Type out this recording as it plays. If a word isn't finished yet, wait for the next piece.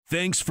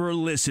Thanks for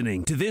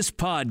listening to this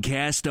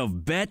podcast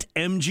of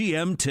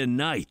BetMGM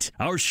Tonight.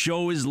 Our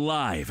show is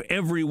live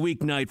every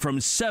weeknight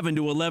from 7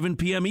 to 11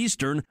 p.m.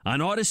 Eastern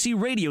on Odyssey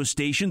radio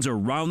stations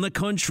around the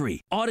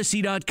country,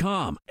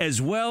 Odyssey.com,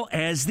 as well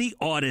as the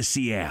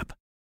Odyssey app.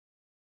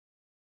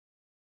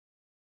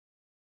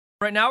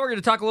 Right now, we're going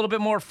to talk a little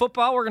bit more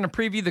football. We're going to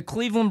preview the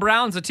Cleveland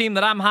Browns, a team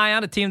that I'm high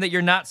on, a team that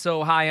you're not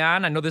so high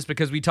on. I know this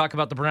because we talk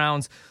about the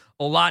Browns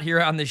a lot here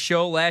on this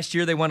show. Last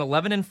year, they went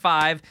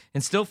 11-5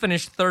 and still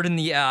finished third in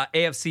the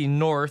AFC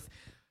North.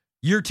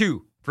 Year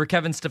 2 for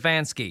Kevin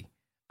Stefanski.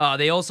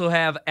 They also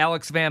have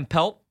Alex Van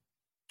Pelt,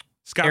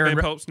 Van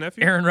Pelt's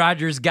nephew. Aaron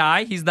Rodgers'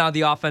 guy. He's now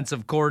the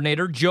offensive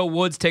coordinator. Joe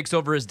Woods takes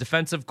over as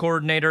defensive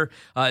coordinator.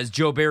 As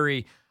Joe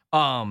Barry.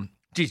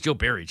 Joe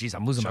Barry.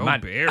 I'm losing my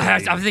mind.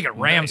 I'm thinking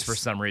Rams for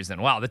some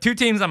reason. Wow, the two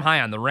teams I'm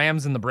high on, the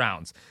Rams and the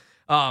Browns.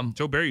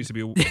 Joe Barry used to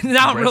be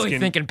now I'm really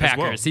thinking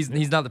Packers. Well.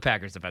 He's not the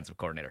Packers defensive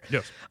coordinator.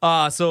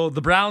 Yes. So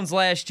the Browns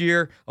last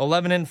year,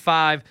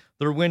 11-5.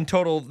 Their win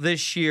total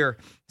this year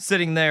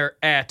sitting there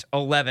at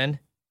 11.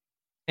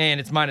 And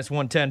it's minus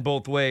 110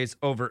 both ways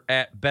over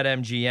at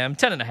BetMGM,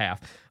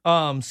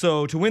 10.5.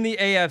 So to win the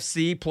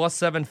AFC, plus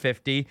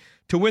 750.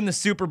 To win the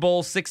Super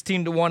Bowl,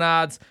 16-1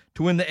 odds.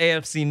 To win the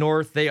AFC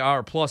North, they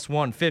are plus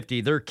 150.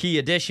 Their key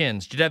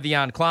additions,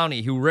 Jadeveon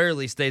Clowney, who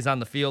rarely stays on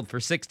the field for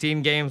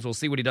 16 games. We'll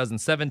see what he does in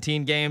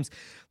 17 games.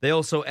 They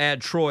also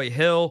add Troy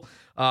Hill.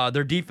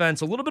 Their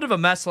defense, a little bit of a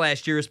mess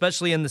last year,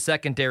 especially in the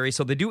secondary.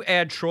 So they do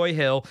add Troy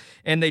Hill,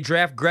 and they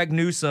draft Greg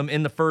Newsome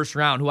in the first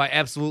round, who I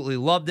absolutely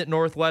loved at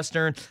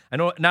Northwestern. I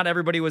know not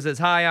everybody was as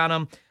high on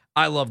him.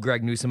 I love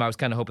Greg Newsome. I was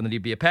kind of hoping that he'd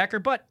be a Packer,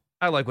 but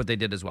I like what they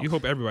did as well. You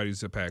hope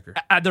everybody's a Packer.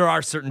 There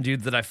are certain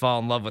dudes that I fall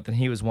in love with, and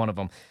he was one of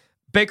them.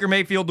 Baker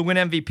Mayfield to win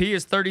MVP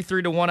is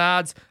 33-1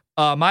 odds.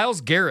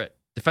 Myles Garrett,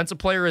 Defensive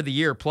Player of the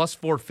Year, plus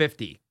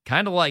 450.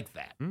 Kind of like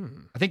that.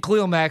 I think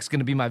Khalil Mack's going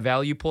to be my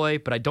value play,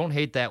 but I don't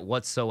hate that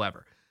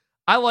whatsoever.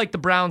 I like the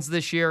Browns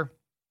this year.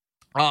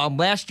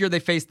 Last year, they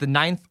faced the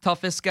 9th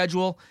toughest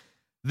schedule.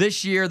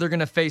 This year, they're going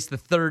to face the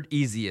 3rd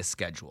easiest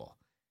schedule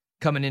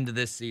coming into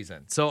this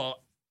season. So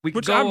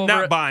which I'm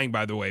not buying,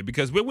 by the way,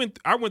 because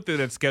I went through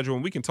that schedule,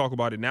 and we can talk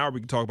about it now, or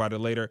we can talk about it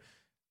later.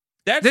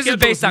 This is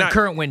based on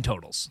current win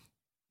totals.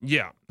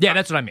 Yeah,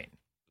 that's what I mean.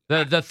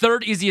 The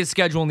 3rd easiest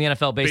schedule in the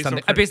NFL based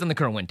on the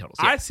current win totals.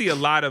 Yeah. I see a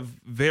lot of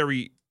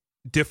very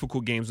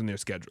difficult games in their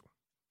schedule.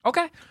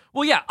 Okay.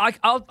 Well, yeah,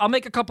 I'll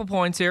make a couple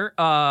points here.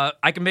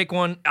 I can make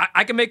one.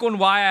 I can make one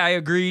why I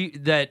agree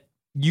that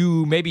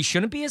you maybe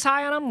shouldn't be as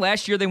high on them.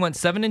 Last year, they went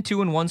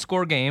 7-2 in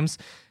 1-score games.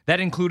 That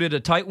included a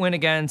tight win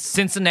against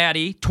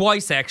Cincinnati.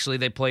 Twice, actually,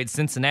 they played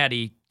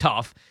Cincinnati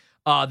tough.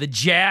 The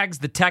Jags,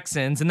 the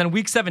Texans, and then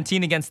Week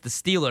 17 against the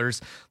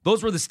Steelers.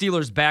 Those were the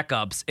Steelers'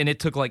 backups, and it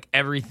took like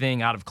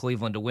everything out of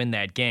Cleveland to win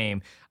that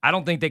game. I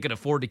don't think they could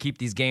afford to keep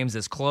these games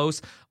as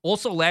close.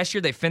 Also, last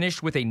year they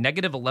finished with a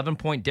negative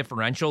 11-point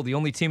differential, the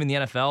only team in the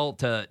NFL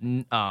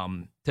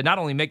to not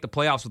only make the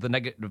playoffs with a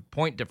negative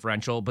point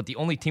differential, but the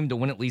only team to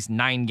win at least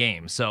 9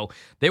 games. So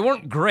they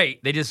weren't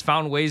great. They just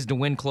found ways to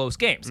win close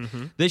games.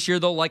 This year,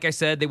 though, like I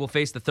said, they will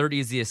face the 3rd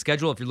easiest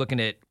schedule if you're looking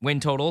at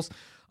win totals.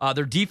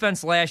 Their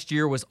defense last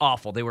year was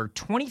awful. They were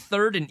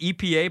 23rd in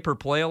EPA per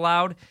play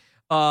allowed.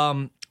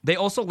 They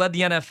also led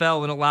the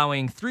NFL in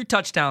allowing 3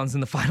 touchdowns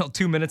in the final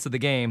 2 minutes of the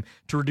game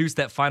to reduce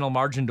that final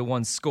margin to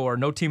 1 score.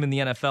 No team in the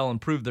NFL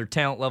improved their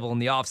talent level in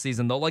the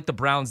offseason, though, like the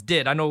Browns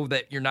did. I know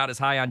that you're not as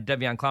high on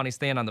Jadeveon Clowney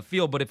staying on the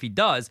field, but if he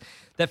does,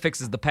 that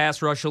fixes the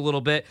pass rush a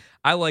little bit.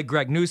 I like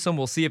Greg Newsome.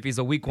 We'll see if he's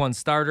a week 1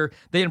 starter.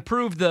 They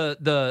improved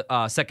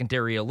the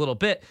secondary a little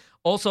bit.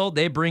 Also,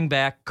 they bring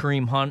back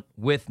Kareem Hunt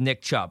with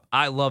Nick Chubb.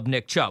 I love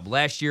Nick Chubb.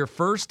 Last year,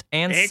 1st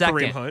and 2nd.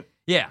 Kareem Hunt.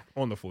 Yeah.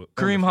 On the field.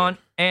 Kareem Hunt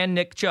and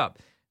Nick Chubb.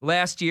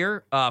 Last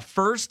year,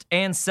 1st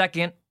and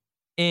 2nd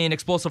in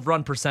explosive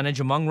run percentage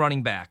among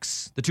running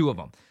backs, the two of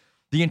them.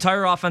 The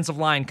entire offensive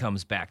line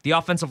comes back. The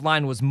offensive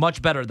line was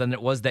much better than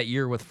it was that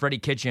year with Freddie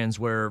Kitchens,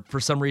 where for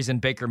some reason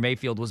Baker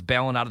Mayfield was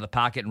bailing out of the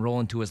pocket and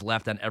rolling to his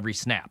left on every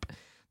snap.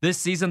 This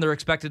season, they're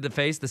expected to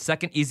face the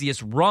 2nd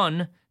easiest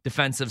run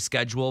defensive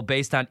schedule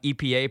based on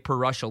EPA per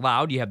rush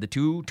allowed. You have the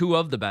two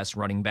of the best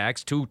running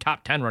backs, 2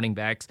 top 10 running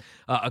backs,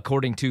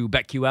 according to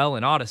BetQL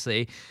and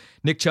Odyssey,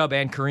 Nick Chubb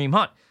and Kareem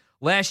Hunt.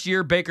 Last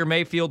year, Baker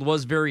Mayfield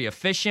was very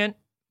efficient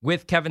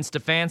with Kevin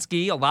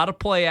Stefanski, a lot of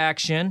play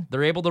action.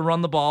 They're able to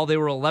run the ball. They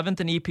were 11th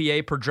in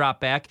EPA per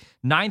dropback,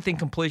 9th in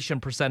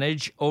completion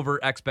percentage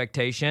over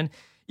expectation.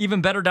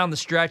 Even better down the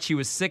stretch, he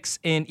was 6th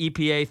in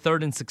EPA,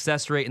 3rd in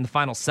success rate in the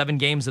final 7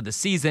 games of the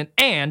season.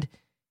 And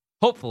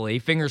hopefully,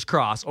 fingers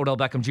crossed, Odell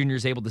Beckham Jr.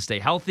 is able to stay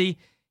healthy.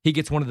 He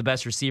gets one of the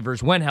best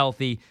receivers when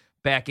healthy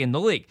back in the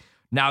league.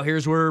 Now,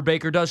 here's where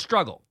Baker does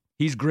struggle.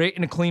 He's great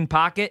in a clean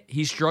pocket.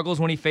 He struggles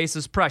when he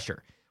faces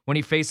pressure. When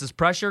he faces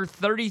pressure,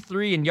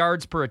 33 in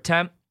yards per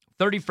attempt,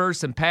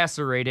 31st in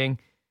passer rating.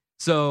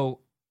 So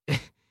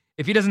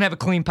if he doesn't have a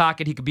clean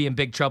pocket, he could be in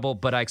big trouble,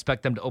 but I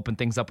expect them to open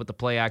things up with the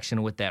play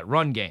action with that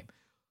run game.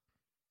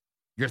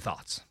 Your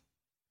thoughts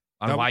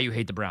on why you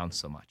hate the Browns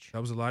so much? That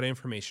was a lot of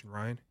information,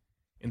 Ryan.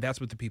 And that's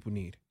what the people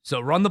need. So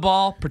run the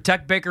ball,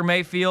 protect Baker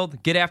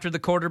Mayfield, get after the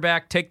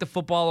quarterback, take the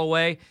football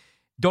away.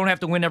 Don't have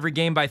to win every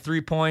game by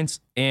 3 points.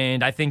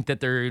 And I think that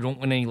they don't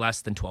win any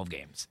less than 12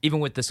 games, even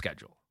with the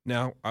schedule.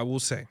 Now, I will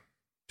say,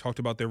 talked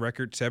about their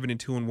record,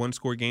 7-2 in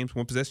one-score games,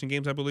 one-possession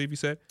games, I believe you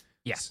said?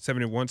 Yeah.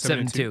 7-1,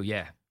 7-2,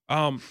 yeah.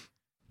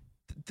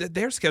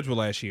 Their schedule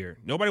last year,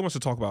 nobody wants to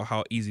talk about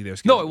how easy their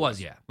schedule was. No, it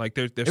was, yeah. Like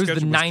their It was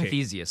schedule the ninth cake.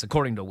 easiest,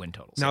 according to win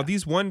totals. Now, yeah.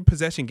 these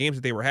one-possession games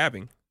that they were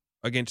having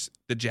against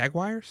the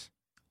Jaguars,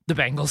 The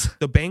Bengals.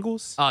 the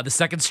Bengals, The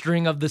second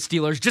string of the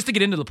Steelers, just to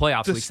get into the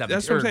playoffs week 17.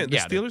 that's what I'm saying. The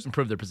Yeah, to Steelers-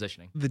 improve their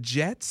positioning. the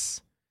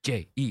Jets,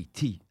 Jets.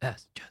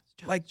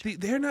 like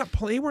they're not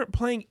they weren't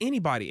playing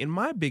anybody. And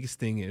my biggest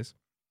thing is,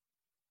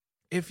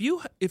 if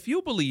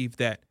you believe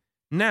that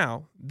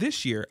now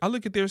this year, I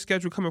look at their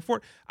schedule coming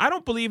forward. I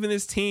don't believe in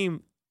this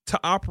team to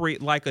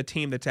operate like a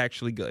team that's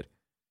actually good.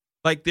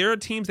 Like there are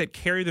teams that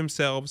carry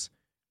themselves,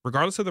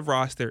 regardless of the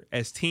roster,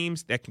 as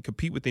teams that can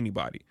compete with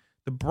anybody.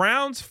 The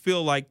Browns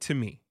feel like, to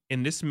me,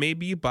 and this may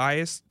be a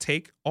biased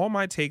take. All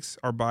my takes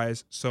are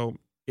biased. So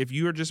if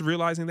you are just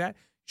realizing that,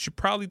 you should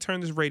probably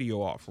turn this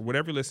radio off or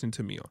whatever you're listening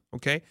to me on.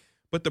 Okay.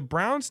 But the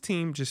Browns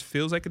team just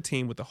feels like a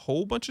team with a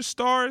whole bunch of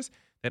stars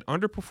that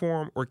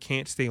underperform or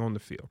can't stay on the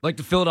field. Like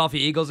the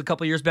Philadelphia Eagles a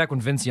couple years back when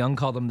Vince Young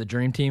called them the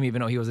dream team, even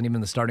though he wasn't even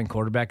the starting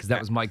quarterback because that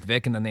was Mike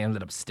Vick, and then they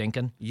ended up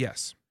stinking.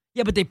 Yes.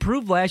 Yeah, but they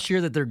proved last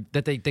year that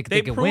they can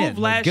win. proved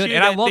last good. year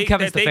And I that love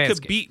Kevin that they Stefanski.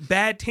 could beat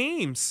bad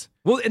teams.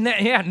 Well,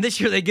 and this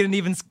year they get an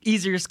even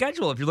easier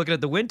schedule if you're looking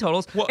at the win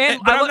totals. Well,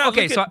 and but I'm not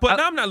okay, looking, so but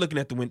I'm not looking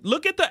at the win.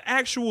 Look at the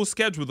actual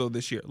schedule though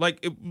this year.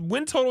 Like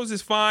win totals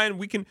is fine.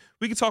 We can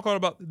talk all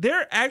about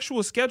their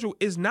actual schedule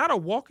is not a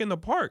walk in the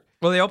park.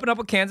 well, they open up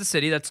with Kansas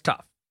City. That's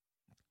tough.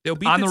 They'll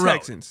beat On the the road.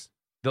 Texans.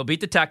 They'll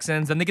beat the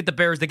Texans. Then they get the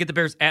Bears. They get the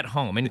Bears at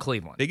home in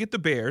Cleveland. They get the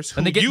Bears.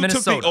 And they get you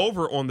Minnesota. took the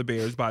over on the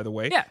Bears, by the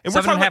way. Yeah, and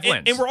we're 7.5 talking about,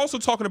 wins. and we're also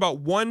talking about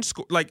one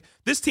score. Like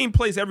this team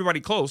plays everybody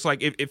close.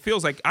 Like it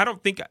feels like I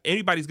don't think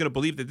anybody's going to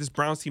believe that this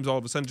Browns team's all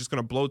of a sudden just going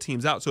to blow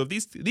teams out. So if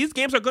these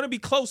games are going to be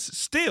close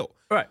still.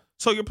 Right.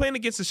 So you're playing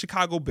against the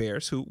Chicago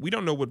Bears, who we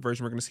don't know what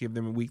version we're going to see of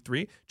them in Week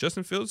 3.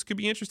 Justin Fields could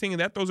be interesting, and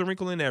that throws a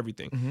wrinkle into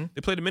everything. Mm-hmm.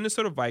 They play the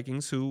Minnesota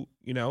Vikings, who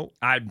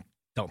I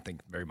don't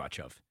think very much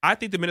of. I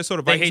think the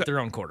Minnesota They Vikings hate their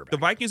own quarterback. The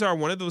Vikings are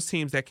one of those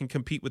teams that can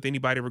compete with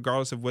anybody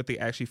regardless of what they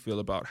actually feel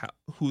about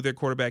who their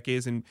quarterback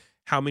is and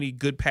how many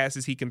good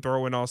passes he can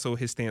throw and also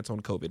his stance on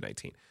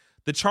COVID-19.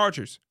 The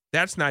Chargers,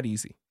 that's not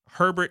easy.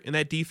 Herbert and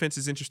that defense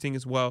is interesting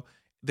as well.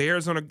 The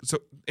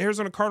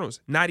Arizona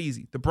Cardinals, not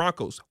easy. The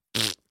Broncos,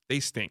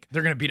 they stink.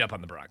 They're going to beat up on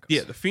the Broncos.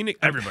 Yeah, the Phoenix.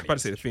 Everybody I'm about to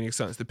say the Phoenix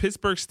Suns. The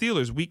Pittsburgh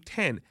Steelers, Week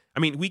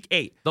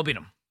 8. They'll beat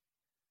them.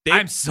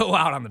 I'm so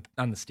out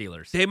on the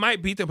Steelers. They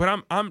might beat them, but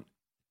I'm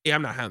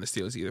not high on the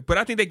Steelers either. But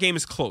I think that game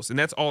is close, and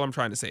that's all I'm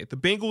trying to say. The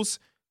Bengals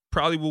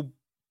probably will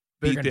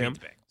They're beat gonna them.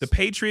 beat the Bengals. The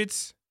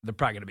Patriots They're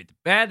probably going to beat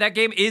them. That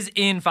game is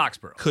in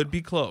Foxborough. could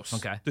be close.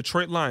 Okay.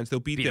 Detroit Lions, they'll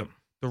beat them. 'em.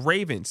 The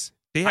Ravens,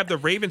 they have the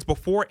Ravens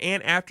before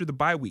and after the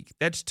bye week.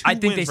 That's 2 I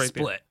think wins they right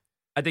split. there.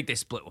 I think they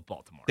split with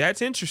Baltimore.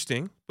 That's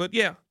interesting, but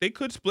yeah, they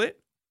could split.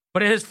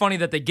 But it is funny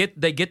that they get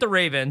the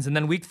Ravens, and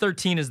then Week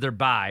 13 is their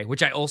bye,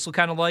 which I also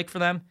kind of like for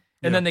them.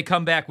 And then they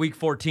come back Week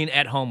 14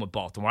 at home with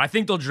Baltimore. I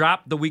think they'll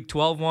drop the Week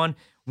 12 one,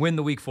 win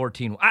the Week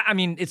 14. I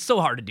mean, it's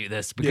so hard to do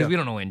this because we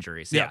don't know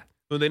injuries. Yeah.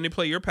 Well, then they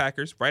play your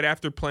Packers right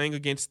after playing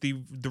against the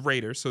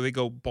Raiders. So they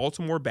go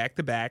Baltimore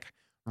back-to-back,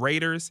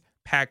 Raiders,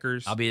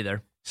 Packers, I'll be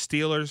there.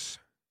 Steelers,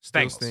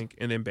 still Bengals. stink,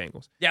 and then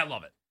Bengals. Yeah, I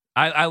love it.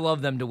 I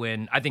love them to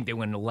win. I think they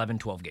win 11,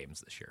 12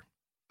 games this year.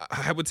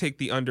 I would take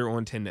the under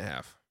on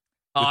 10.5.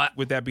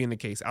 With that being the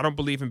case, I don't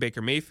believe in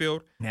Baker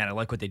Mayfield. Man, I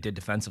like what they did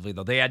defensively,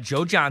 though. They had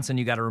Joe Johnson,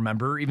 you got to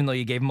remember, even though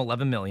you gave him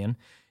 $11 million.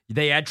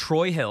 They had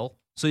Troy Hill.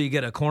 So you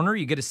get a corner,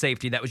 you get a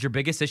safety. That was your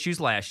biggest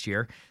issues last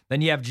year. Then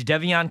you have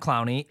Jadeveon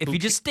Clowney. If he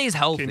just stays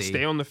healthy. Can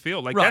stay on the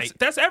field. Like Right.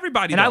 that's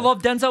everybody. And though. I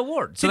love Denzel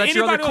Ward. So Can that's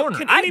your other anybody- corner.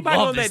 can anybody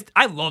on that-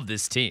 I love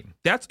this team.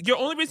 That's your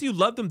only reason you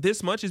love them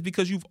this much is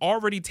because you've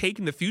already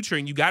taken the future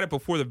and you got it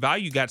before the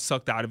value got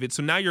sucked out of it.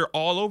 So now you're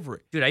all over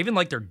it. Dude, I even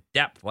like their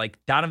depth. Like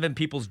Donovan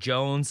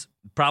Peoples-Jones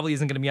probably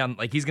isn't going to be on,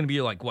 like he's going to be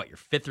your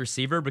fifth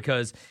receiver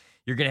because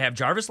you're going to have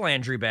Jarvis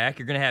Landry back.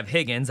 You're going to have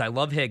Higgins. I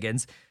love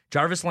Higgins.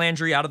 Jarvis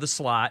Landry out of the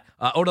slot.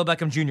 Odell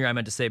Beckham Jr., I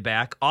meant to say,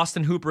 back.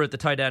 Austin Hooper at the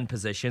tight end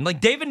position.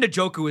 Like, David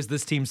Njoku is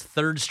this team's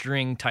third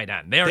string tight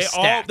end. They are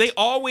stacked. They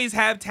always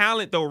have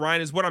talent, though,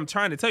 Ryan, is what I'm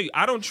trying to tell you.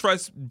 I don't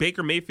trust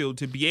Baker Mayfield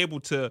to be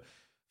able to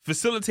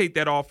facilitate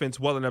that offense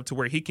well enough to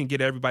where he can get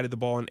everybody the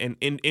ball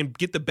and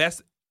get the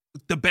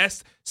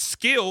best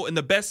skill and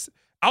the best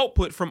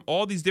output from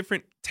all these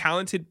different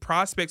talented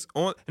prospects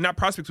not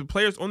prospects, but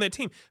players on that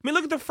team. I mean,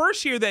 look at the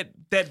first year that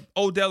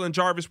Odell and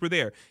Jarvis were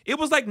there. It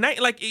was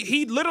like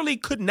he literally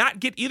could not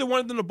get either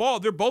one of them the ball.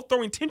 They're both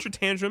throwing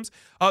tantrums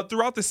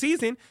throughout the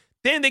season.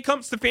 Then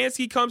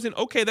Stefanski comes in.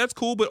 Okay, that's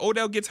cool, but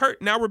Odell gets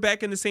hurt. Now we're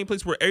back in the same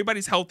place where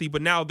everybody's healthy,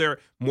 but now they're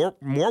more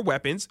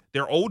weapons.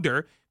 They're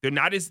older.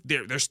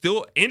 They're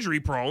still injury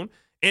prone.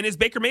 And it's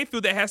Baker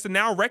Mayfield that has to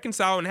now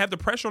reconcile and have the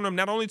pressure on him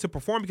not only to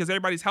perform because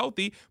everybody's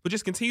healthy, but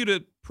just continue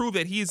to prove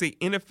that he is an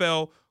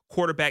NFL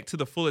quarterback to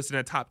the fullest and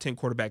a top 10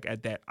 quarterback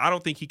at that. I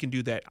don't think he can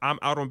do that. I'm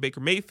out on Baker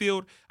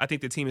Mayfield. I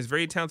think the team is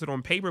very talented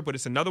on paper, but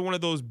it's another one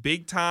of those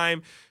big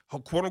time,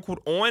 quote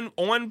unquote,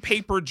 on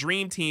paper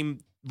dream team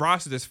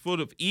roster that's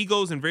full of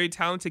egos and very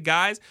talented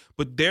guys.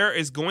 But there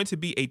is going to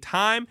be a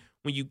time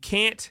when you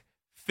can't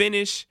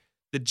finish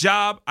the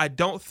job. I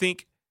don't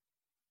think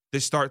they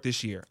start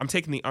this year. I'm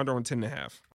taking the under on 10.5.